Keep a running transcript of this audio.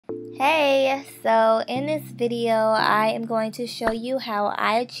Hey, so in this video I am going to show you how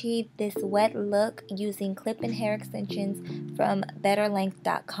I achieved this wet look using clip-in hair extensions from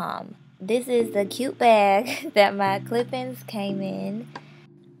BetterLength.com. This is the cute bag that my clip-ins came in.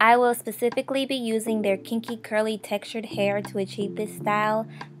 I will specifically be using their Kinky curly textured hair to achieve this style,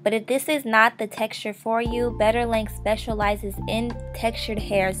 but if this is not the texture for you, BetterLength specializes in textured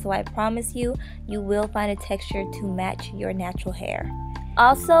hair, so I promise you, you will find a texture to match your natural hair.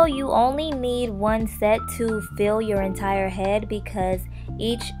 Also, you only need one set to fill your entire head because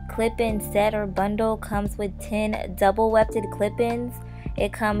each clip-in set or bundle comes with 10 double wefted clip-ins.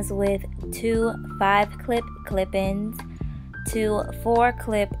 It comes with 2 5-clip clip-ins, 2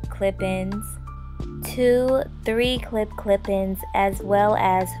 4-clip clip-ins, 2 3-clip clip-ins, as well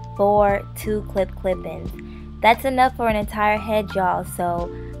as 4 2-clip clip-ins. That's enough for an entire head, y'all,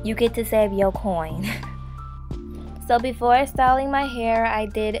 so you get to save your coin. So before styling my hair, I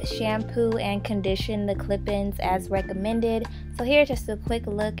did shampoo and condition the clip-ins as recommended. So here's just a quick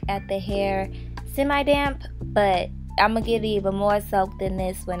look at the hair. Semi-damp, but I'm going to get even more soaked than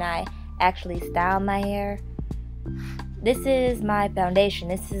this when I actually style my hair. This is my foundation.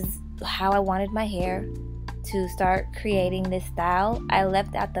 This is how I wanted my hair to start creating this style. I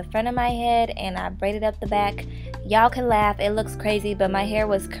left out the front of my head and I braided up the back. Y'all can laugh, it looks crazy, but my hair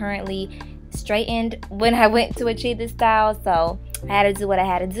was currently straightened when I went to achieve this style, so I had to do what I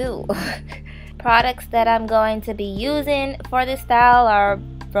had to do. Products that I'm going to be using for this style are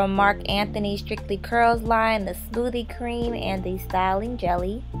from Marc Anthony's Strictly Curls line, the smoothie cream and the styling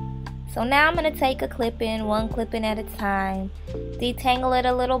jelly. So now I'm going to take a clip-in, one clip-in at a time, detangle it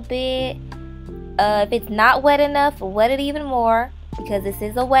a little bit. If it's not wet enough, wet it even more because this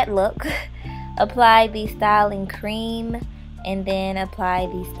is a wet look. Apply the styling cream and then apply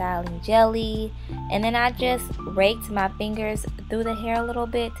the styling jelly, and then I just raked my fingers through the hair a little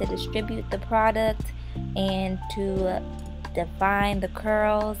bit to distribute the product and to define the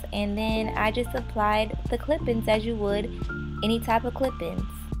curls, and then I just applied the clip-ins as you would any type of clip-ins.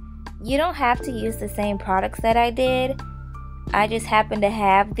 You don't have to use the same products that I did. I just happen to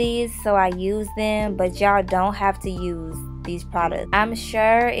have these, so I use them, but y'all don't have to use these products. I'm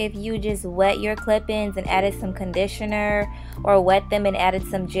sure if you just wet your clip-ins and added some conditioner or wet them and added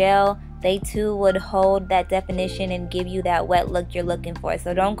some gel, they too would hold that definition and give you that wet look you're looking for.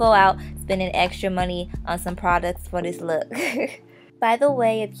 So don't go out spending extra money on some products for this look. By the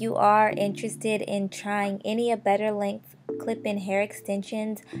way, if you are interested in trying any of BetterLength's clip-in hair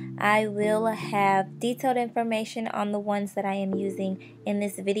extensions, I will have detailed information on the ones that I am using in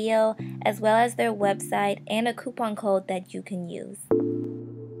this video, as well as their website and a coupon code that you can use.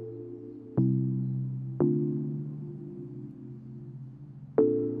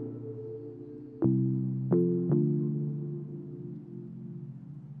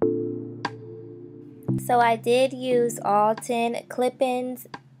 So I did use all 10 clip-ins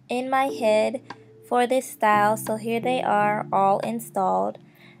in my head for this style, so here they are all installed.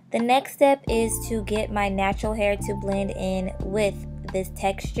 The next step is to get my natural hair to blend in with this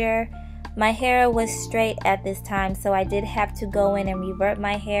texture. My hair was straight at this time, so I did have to go in and revert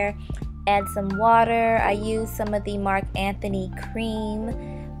my hair, add some water. I used some of the Marc Anthony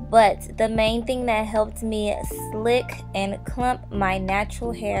cream, but the main thing that helped me slick and clump my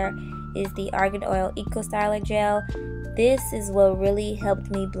natural hair is the Argan Oil Eco Styler Gel. This is what really helped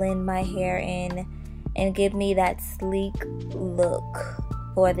me blend my hair in and give me that sleek look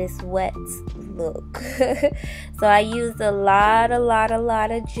for this wet look. So I used a lot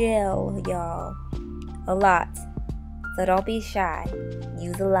of gel, y'all. A lot. So don't be shy.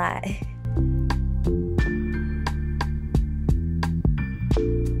 Use a lot.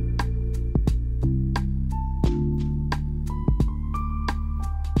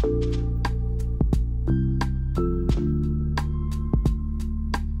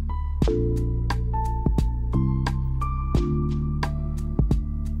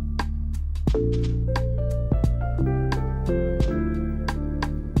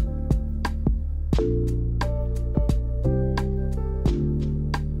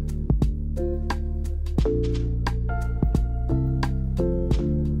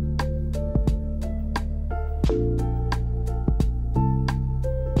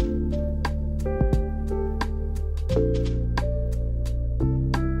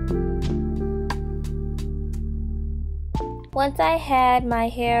 Once I had my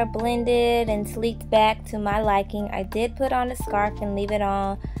hair blended and sleeked back to my liking, I did put on a scarf and leave it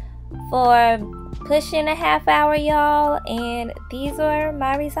on for pushing a half hour, y'all, and these were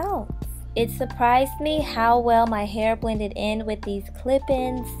my results. It surprised me how well my hair blended in with these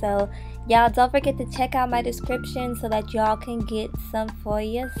clip-ins, so Y'all don't forget to check out my description so that y'all can get some for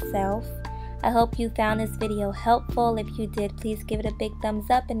yourself. I hope you found this video helpful. If you did, please give it a big thumbs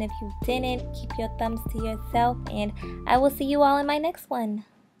up, and if you didn't, keep your thumbs to yourself, and I will see you all in my next one.